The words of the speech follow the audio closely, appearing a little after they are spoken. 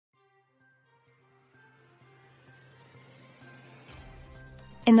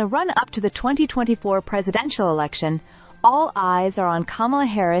In the run-up to the 2024 presidential election, all eyes are on Kamala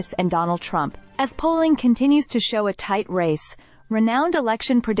Harris and Donald Trump. As polling continues to show a tight race, renowned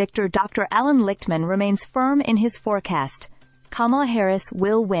election predictor Dr. Alan Lichtman remains firm in his forecast. Kamala Harris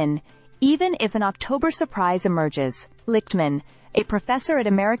will win, even if an October surprise emerges. Lichtman, a professor at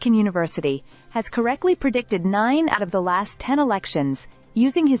American University, has correctly predicted 9 out of the last 10 elections,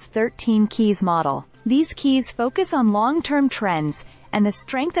 using his 13 keys model. These keys focus on long-term trends and the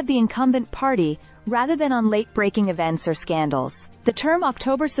strength of the incumbent party rather than on late-breaking events or scandals. The term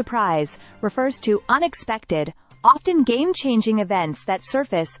October surprise refers to unexpected, often game-changing events that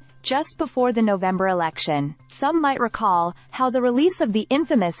surface just before the November election. Some might recall how the release of the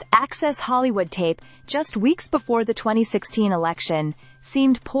infamous Access Hollywood tape just weeks before the 2016 election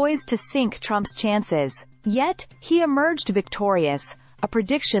seemed poised to sink Trump's chances. Yet, he emerged victorious, a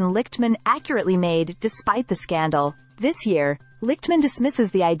prediction Lichtman accurately made despite the scandal. This year, Lichtman dismisses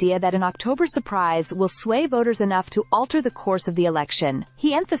the idea that an October surprise will sway voters enough to alter the course of the election.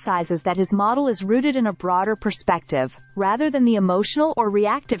 He emphasizes that his model is rooted in a broader perspective, rather than the emotional or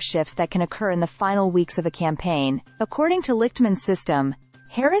reactive shifts that can occur in the final weeks of a campaign. According to Lichtman's system,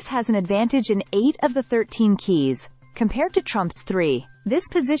 Harris has an advantage in 8 of the 13 keys, compared to Trump's 3. This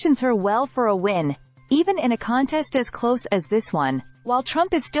positions her well for a win, even in a contest as close as this one. While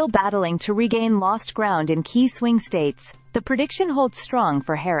Trump is still battling to regain lost ground in key swing states, the prediction holds strong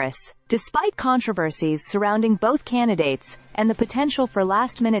for Harris. Despite controversies surrounding both candidates and the potential for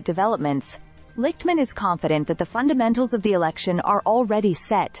last-minute developments, Lichtman is confident that the fundamentals of the election are already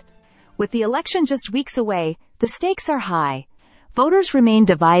set. With the election just weeks away, the stakes are high. Voters remain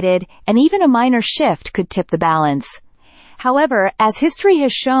divided, and even a minor shift could tip the balance. However, as history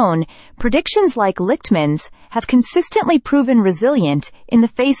has shown, predictions like Lichtman's have consistently proven resilient in the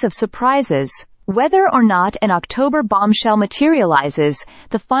face of surprises. Whether or not an October bombshell materializes,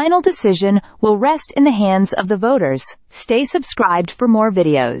 the final decision will rest in the hands of the voters. Stay subscribed for more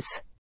videos.